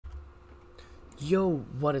Yo,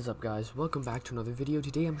 what is up guys? Welcome back to another video.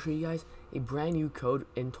 Today I'm showing you guys a brand new code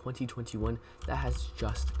in 2021 that has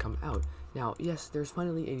just come out. Now, yes, there's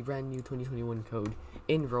finally a brand new 2021 code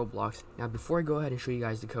in Roblox. Now, before I go ahead and show you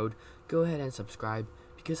guys the code, go ahead and subscribe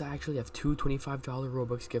because I actually have two $25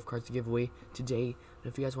 Robux gift cards to give away today.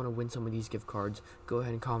 And if you guys want to win some of these gift cards, go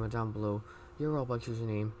ahead and comment down below your Roblox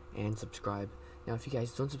username and subscribe. Now, if you guys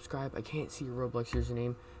don't subscribe, I can't see your Roblox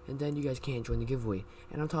username, and then you guys can't join the giveaway.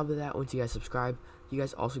 And on top of that, once you guys subscribe, you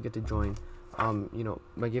guys also get to join,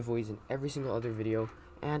 my giveaways in every single other video,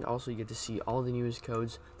 and also you get to see all the newest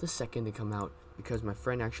codes the second they come out, because my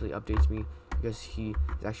friend actually updates me, because he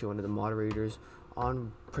is actually one of the moderators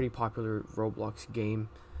on pretty popular Roblox game.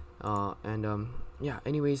 Yeah,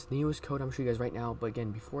 anyways, the newest code I'm showing you guys right now, but again,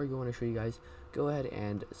 before I go on to show you guys, go ahead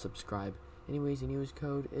and subscribe. Anyways, the newest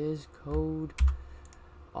code is code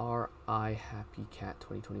RIHappyCat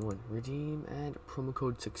 2021. Redeem and promo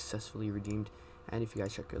code successfully redeemed. And if you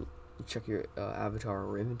guys check your avatar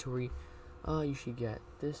or inventory, you should get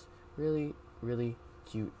this really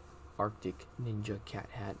cute Arctic Ninja cat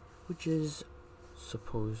hat, which is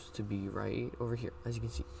supposed to be right over here, as you can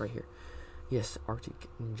see right here. Yes, Arctic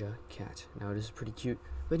Ninja cat. Now it is pretty cute.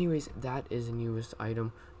 But anyways, that is the newest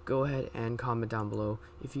item. Go ahead and comment down below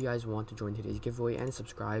if you guys want to join today's giveaway, and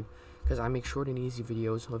subscribe because I make short and easy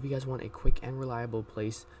videos. So if you guys want a quick and reliable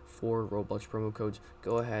place for Roblox promo codes,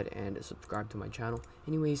 go ahead and subscribe to my channel.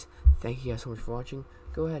 Anyways, thank you guys so much for watching.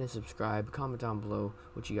 Go ahead and subscribe, comment down below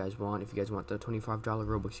what you guys want, if you guys want the $25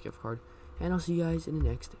 Robux gift card, and I'll see you guys in the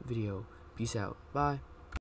next video. Peace out. Bye.